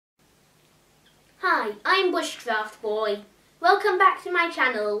Hi, I'm Bushcraft Boy. Welcome back to my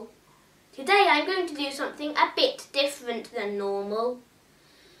channel. Today I'm going to do something a bit different than normal.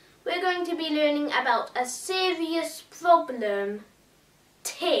 We're going to be learning about a serious problem.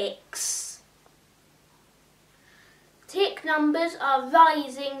 Ticks. Tick numbers are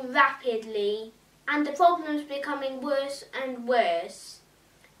rising rapidly and the problem's becoming worse and worse.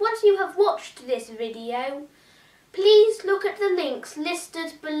 Once you have watched this video, please look at the links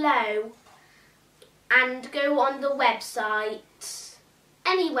listed below and go on the website.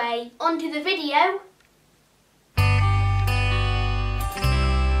 Anyway, on to the video.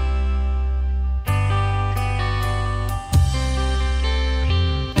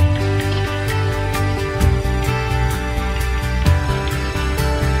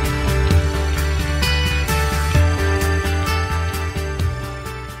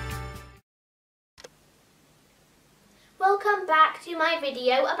 Welcome back to my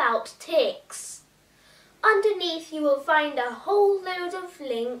video about ticks. Underneath you will find a whole load of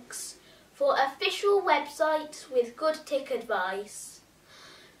links for official websites with good tick advice.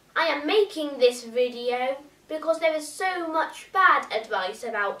 I am making this video because there is so much bad advice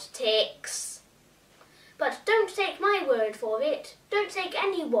about ticks. But don't take my word for it, don't take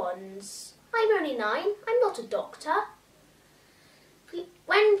anyone's. I'm only 9, I'm not a doctor.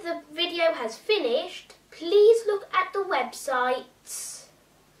 When the video has finished, please look at the website.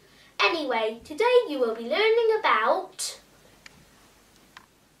 Anyway, today you will be learning about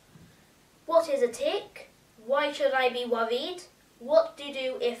what is a tick, why should I be worried, what to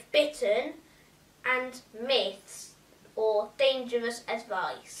do if bitten, and myths or dangerous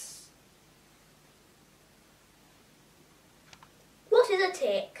advice. What is a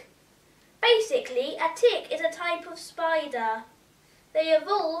tick? Basically, a tick is a type of spider. They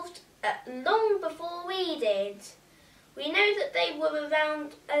evolved long before we did. We know that they were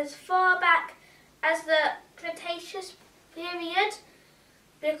around as far back as the Cretaceous period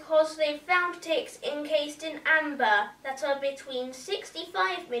because they found ticks encased in amber that are between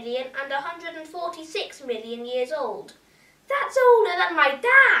 65 million and 146 million years old. That's older than my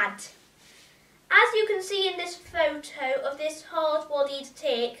dad! As you can see in this photo of this hard-bodied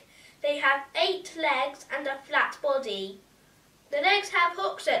tick, they have 8 legs and a flat body. The legs have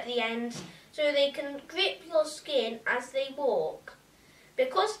hooks at the ends, so they can grip your skin as they walk.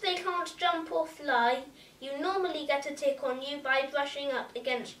 Because they can't jump or fly, you normally get a tick on you by brushing up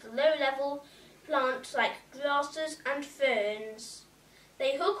against low-level plants like grasses and ferns.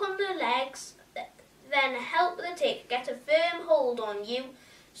 They hook on the legs, then help the tick get a firm hold on you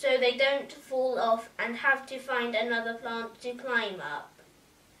so they don't fall off and have to find another plant to climb up.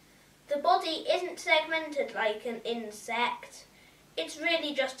 The body isn't segmented like an insect. It's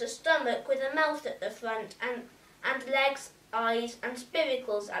really just a stomach with a mouth at the front and legs, eyes and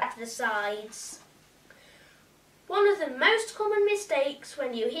spiracles at the sides. One of the most common mistakes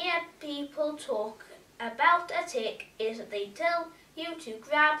when you hear people talk about a tick is that they tell you to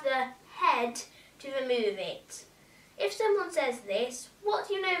grab the head to remove it. If someone says this, what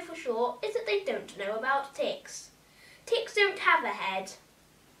you know for sure is that they don't know about ticks. Ticks don't have a head.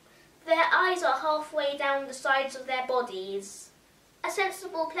 Their eyes are halfway down the sides of their bodies. A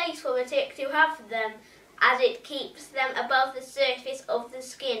sensible place for a tick to have them, as it keeps them above the surface of the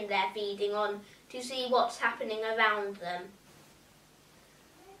skin they're feeding on to see what's happening around them.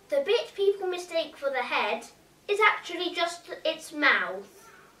 The bit people mistake for the head is actually just its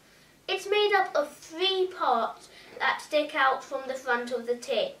mouth. It's made up of 3 parts that stick out from the front of the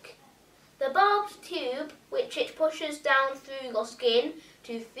tick. The barbed tube, which it pushes down through your skin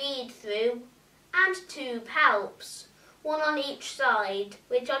to feed through, and 2 palps, one on each side,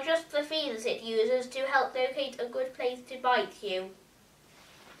 which are just the feelers it uses to help locate a good place to bite you.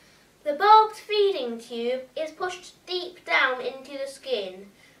 The barbed feeding tube is pushed deep down into the skin,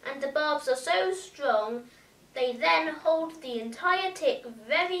 and the barbs are so strong they then hold the entire tick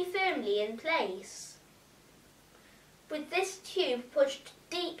very firmly in place. With this tube pushed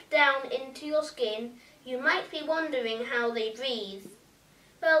deep down into your skin, you might be wondering how they breathe.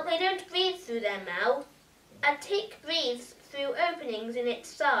 Well, they don't breathe through their mouth. A tick breathes through openings in its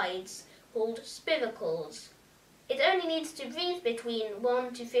sides, called spiracles. It only needs to breathe between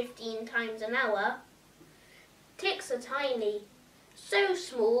 1 to 15 times an hour. Ticks are tiny, so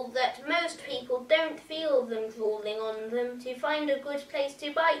small that most people don't feel them crawling on them to find a good place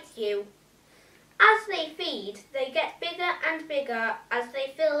to bite you. As they feed, they get bigger and bigger as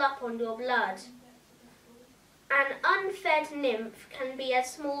they fill up on your blood. An unfed nymph can be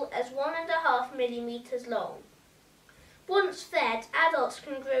as small as 1.5 millimeters long. Once fed, adults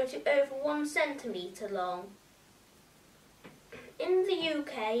can grow to over 1 centimetre long. In the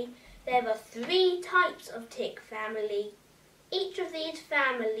UK, There are 3 types of tick family. Each of these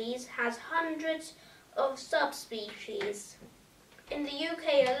families has hundreds of subspecies. In the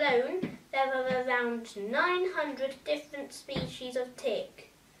UK alone, there are around 900 different species of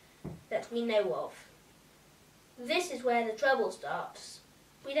tick that we know of. This is where the trouble starts.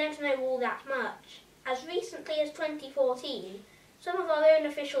 We don't know all that much. As recently as 2014, some of our own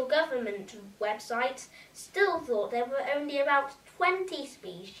official government websites still thought there were only about 20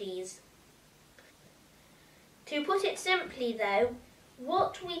 species. To put it simply though,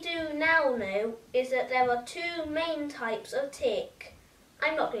 what we do now know is that there are 2 main types of tick.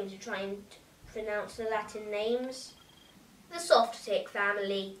 I'm not going to try and pronounce the Latin names. The soft tick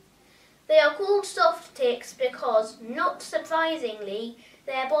family. They are called soft ticks because, not surprisingly,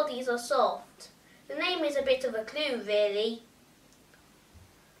 their bodies are soft. The name is a bit of a clue, really.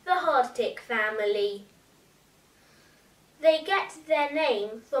 The hard tick family. They get their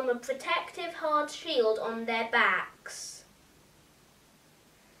name from a protective hard shield on their backs.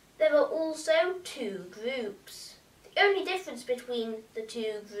 There are also 2 groups. The only difference between the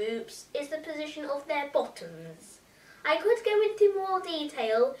 2 groups is the position of their bottoms. I could go into more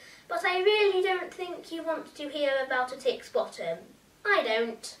detail, but I really don't think you want to hear about a tick's bottom. I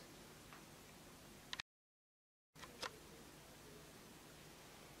don't.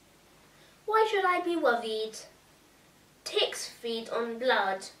 Why should I be worried? Ticks feed on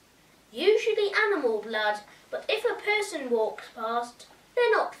blood, usually animal blood, but if a person walks past,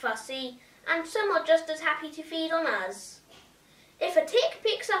 they're not fussy, and some are just as happy to feed on us. If a tick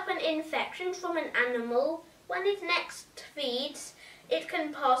picks up an infection from an animal, when it next feeds, it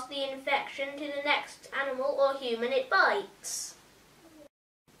can pass the infection to the next animal or human it bites.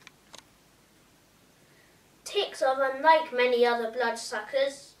 Ticks are unlike many other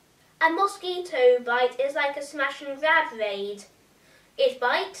bloodsuckers. A mosquito bite is like a smash and grab raid. It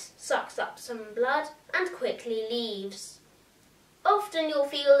bites, sucks up some blood, and quickly leaves. Often you'll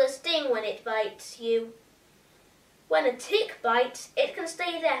feel a sting when it bites you. When a tick bites, it can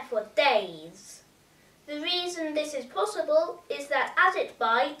stay there for days. The reason this is possible is that as it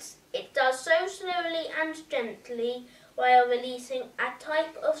bites, it does so slowly and gently while releasing a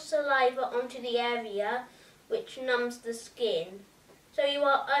type of saliva onto the area which numbs the skin, so you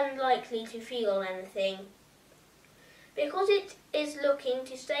are unlikely to feel anything. Because it is looking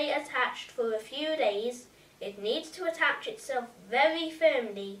to stay attached for a few days, it needs to attach itself very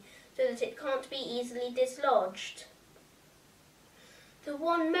firmly so that it can't be easily dislodged. The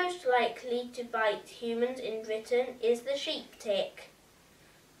one most likely to bite humans in Britain is the sheep tick.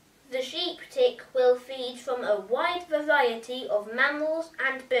 The sheep tick will feed from a wide variety of mammals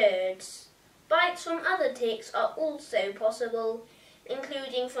and birds. Bites from other ticks are also possible,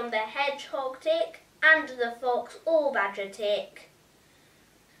 including from the hedgehog tick and the fox or badger tick.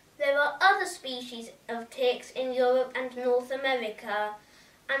 There are other species of ticks in Europe and North America,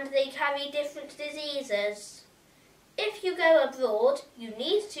 and they carry different diseases. If you go abroad, you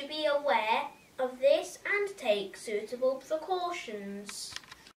need to be aware of this and take suitable precautions.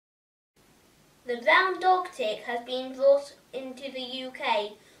 The brown dog tick has been brought into the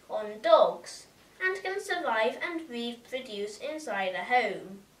UK on dogs and can survive and reproduce inside a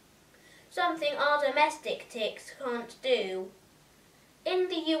home, something our domestic ticks can't do. In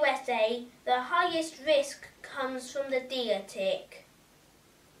the USA, the highest risk comes from the deer tick.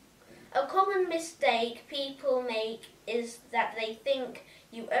 A common mistake people make is that they think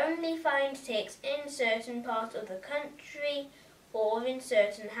you only find ticks in certain parts of the country or in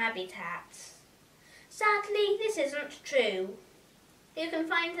certain habitats. Sadly, this isn't true. You can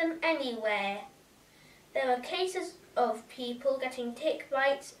find them anywhere. There are cases of people getting tick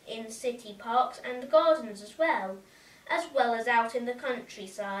bites in city parks and gardens as well as out in the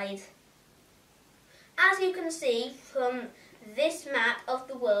countryside. As you can see from this map of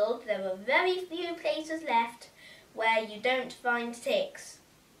the world, there are very few places left where you don't find ticks.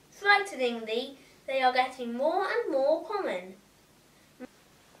 Frighteningly, they are getting more and more common.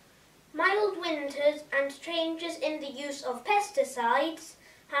 Mild winters and changes in the use of pesticides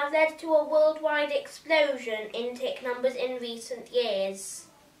have led to a worldwide explosion in tick numbers in recent years.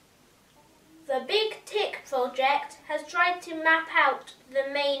 The Big Tick Project has tried to map out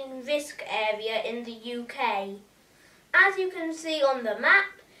the main risk area in the UK. As you can see on the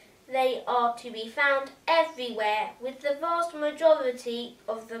map, they are to be found everywhere, with the vast majority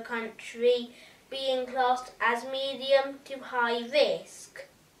of the country being classed as medium to high risk.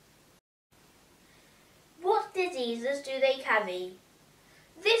 What diseases do they carry?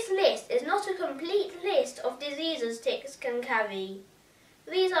 This list is not a complete list of diseases ticks can carry.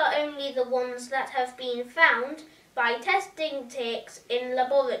 These are only the ones that have been found by testing ticks in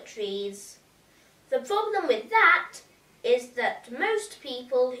laboratories. The problem with that is that most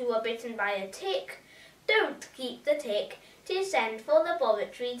people who are bitten by a tick don't keep the tick to send for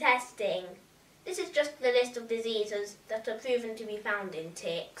laboratory testing. This is just the list of diseases that are proven to be found in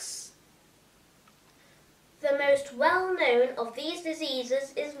ticks. The most well-known of these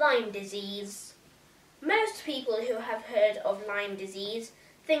diseases is Lyme disease. Most people who have heard of Lyme disease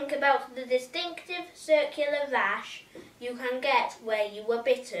think about the distinctive circular rash you can get where you were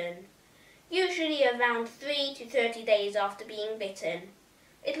bitten, usually around 3 to 30 days after being bitten.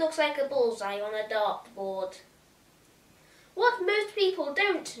 It looks like a bullseye on a dartboard. What most people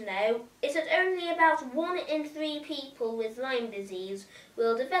don't know is that only about 1 in 3 people with Lyme disease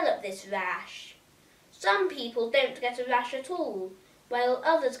will develop this rash. Some people don't get a rash at all, while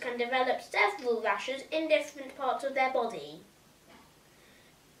others can develop several rashes in different parts of their body.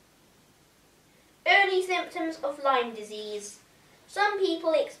 Early symptoms of Lyme disease. Some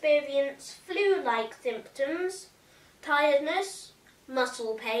people experience flu-like symptoms, tiredness,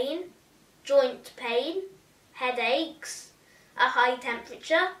 muscle pain, joint pain, headaches, a high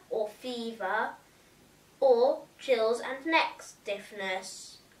temperature or fever, or chills and neck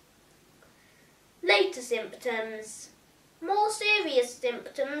stiffness. Later symptoms. More serious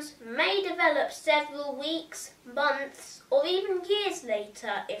symptoms may develop several weeks, months, or even years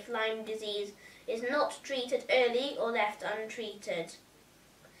later if Lyme disease is not treated early or left untreated.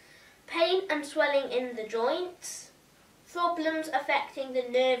 Pain and swelling in the joints, problems affecting the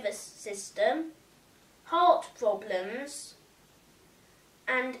nervous system, heart problems,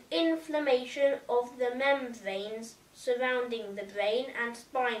 and inflammation of the membranes surrounding the brain and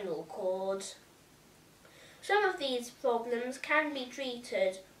spinal cord. Some of these problems can be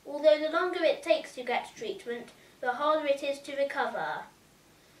treated, although the longer it takes to get treatment, the harder it is to recover.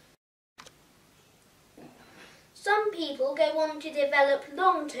 Some people go on to develop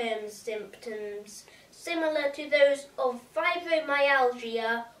long-term symptoms, similar to those of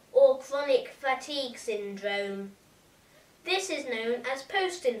fibromyalgia or chronic fatigue syndrome. This is known as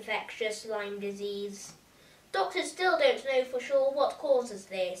post-infectious Lyme disease. Doctors still don't know for sure what causes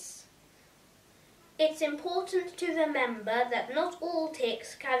this. It's important to remember that not all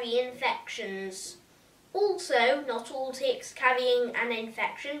ticks carry infections. Also, not all ticks carrying an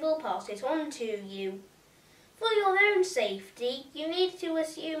infection will pass it on to you. For your own safety, you need to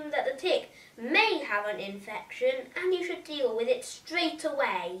assume that the tick may have an infection and you should deal with it straight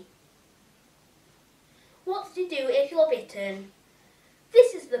away. What to do if you're bitten?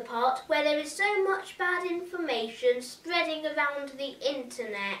 This is the part where there is so much bad information spreading around the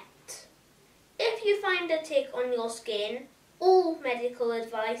internet. If you find a tick on your skin, all medical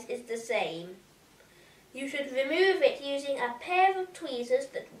advice is the same. You should remove it using a pair of tweezers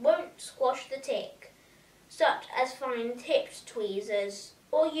that won't squash the tick, such as fine-tipped tweezers,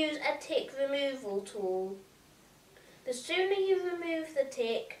 or use a tick removal tool. The sooner you remove the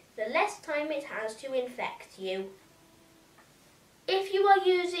tick, the less time it has to infect you. If you are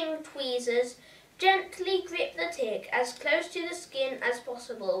using tweezers, gently grip the tick as close to the skin as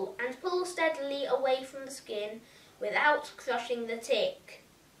possible and pull steadily away from the skin without crushing the tick.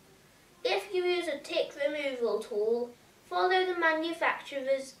 If you use a tick removal tool, follow the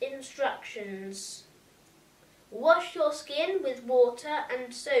manufacturer's instructions. Wash your skin with water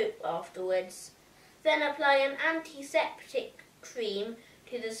and soap afterwards. Then apply an antiseptic cream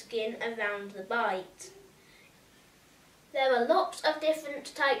to the skin around the bite. There are lots of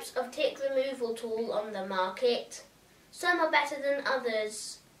different types of tick removal tool on the market. Some are better than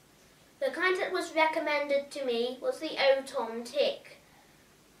others. The kind that was recommended to me was the Otom tick.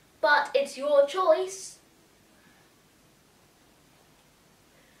 But it's your choice.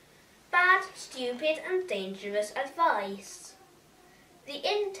 Bad, stupid and dangerous advice. The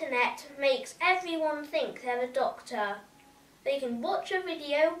internet makes everyone think they're a doctor. They can watch a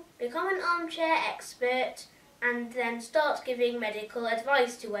video, become an armchair expert, and then start giving medical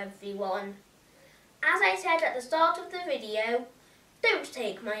advice to everyone. As I said at the start of the video, don't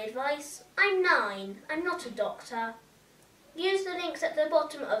take my advice. I'm 9, I'm not a doctor. Use the links at the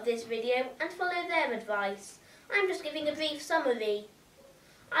bottom of this video and follow their advice. I'm just giving a brief summary.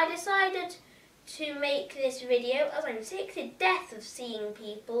 I decided to make this video as I'm sick to death of seeing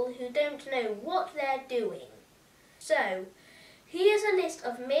people who don't know what they're doing. So, here's a list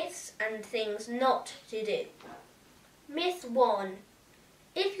of myths and things not to do. Myth 1.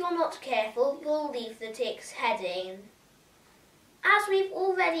 If you're not careful, you'll leave the tick's head in. As we've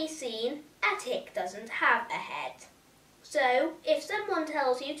already seen, a tick doesn't have a head. So, if someone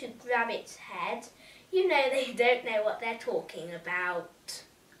tells you to grab its head, you know they don't know what they're talking about.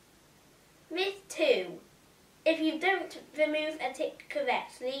 Myth 2. If you don't remove a tick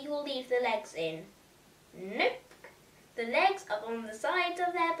correctly, you'll leave the legs in. Nope. The legs are on the sides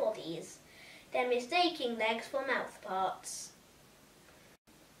of their bodies. They're mistaking legs for mouth parts.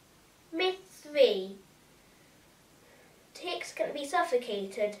 Myth 3. Ticks can be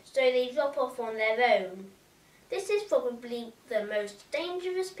suffocated, so they drop off on their own. This is probably the most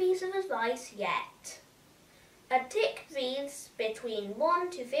dangerous piece of advice yet. A tick breathes between 1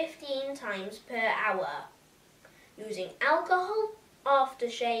 to 15 times per hour. Using alcohol,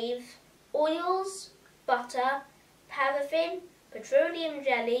 aftershave, oils, butter, paraffin, petroleum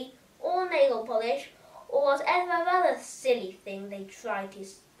jelly, or nail polish, or whatever other silly thing they try to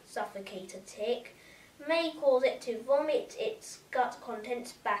suffocate a tick, may cause it to vomit its gut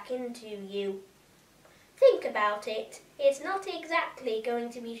contents back into you. Think about it, it's not exactly going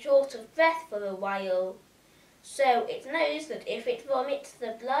to be short of breath for a while. So it knows that if it vomits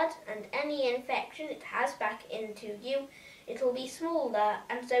the blood and any infection it has back into you, it'll be smaller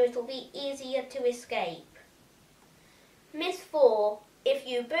and so it'll be easier to escape. Myth 4. If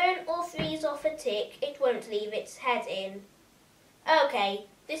you burn or freeze off a tick, it won't leave its head in. Okay,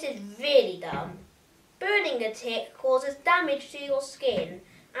 this is really dumb. Burning a tick causes damage to your skin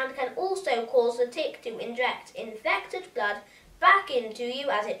and can also cause the tick to inject infected blood back into you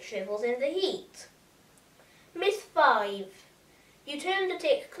as it shrivels in the heat. Myth 5. You turn the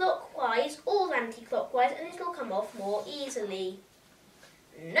tick clockwise or anti-clockwise and it'll come off more easily.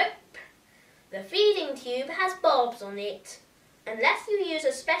 Nope. The feeding tube has barbs on it. Unless you use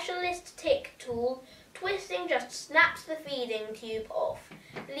a specialist tick tool, twisting just snaps the feeding tube off,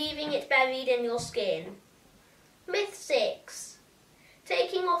 leaving it buried in your skin. Myth 6.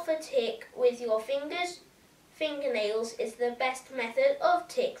 Taking off a tick with your fingernails is the best method of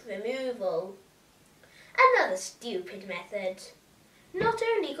tick removal. Another stupid method. Not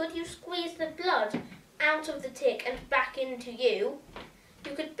only could you squeeze the blood out of the tick and back into you,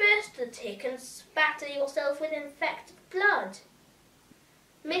 you could burst the tick and spatter yourself with infected blood.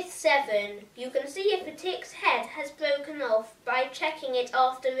 Myth 7. You can see if a tick's head has broken off by checking it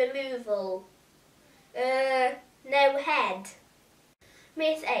after removal. No head.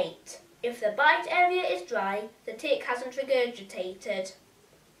 Myth 8. If the bite area is dry, the tick hasn't regurgitated.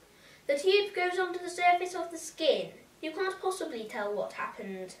 The tube goes onto the surface of the skin. You can't possibly tell what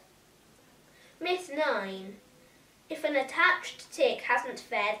happened. Myth 9. If an attached tick hasn't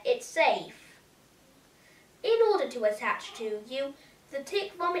fed, it's safe. In order to attach to you, the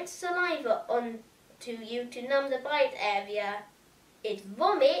tick vomits saliva onto you to numb the bite area. It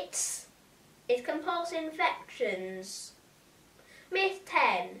vomits. It can pass infections. Myth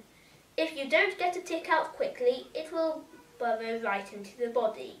 10. If you don't get a tick out quickly, it will burrow right into the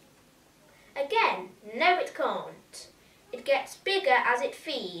body. Again, no it can't. It gets bigger as it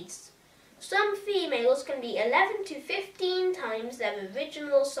feeds. Some females can be 11 to 15 times their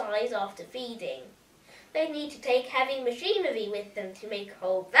original size after feeding. They need to take heavy machinery with them to make a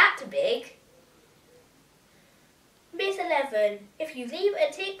hole that big. Myth 11. If you leave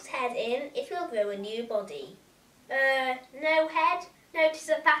a tick's head in, it will grow a new body. No head? Notice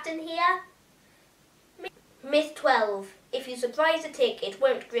a pattern here? Myth 12. If you surprise a tick, it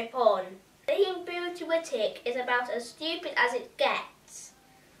won't grip on. Saying boo to a tick is about as stupid as it gets.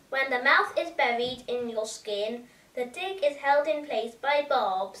 When the mouth is buried in your skin, the tick is held in place by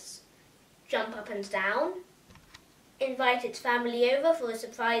barbs. Jump up and down. Invite its family over for a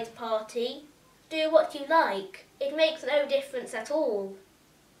surprise party. Do what you like. It makes no difference at all.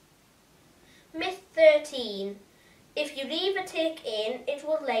 Myth 13. If you leave a tick in, it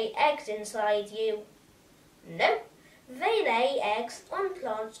will lay eggs inside you. Nope. They lay eggs on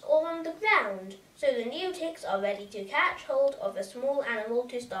plants or on the ground, so the new ticks are ready to catch hold of a small animal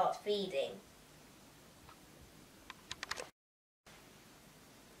to start feeding.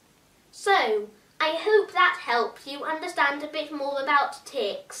 So, I hope that helped you understand a bit more about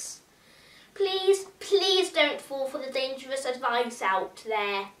ticks. Please don't fall for the dangerous advice out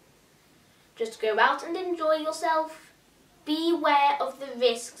there. Just go out and enjoy yourself. Beware of the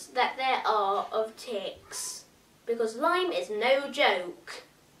risks that there are of ticks, because Lyme is no joke.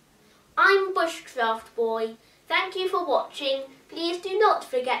 I'm Bushcraft Boy. Thank you for watching. Please do not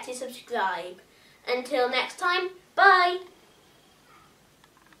forget to subscribe. Until next time, bye!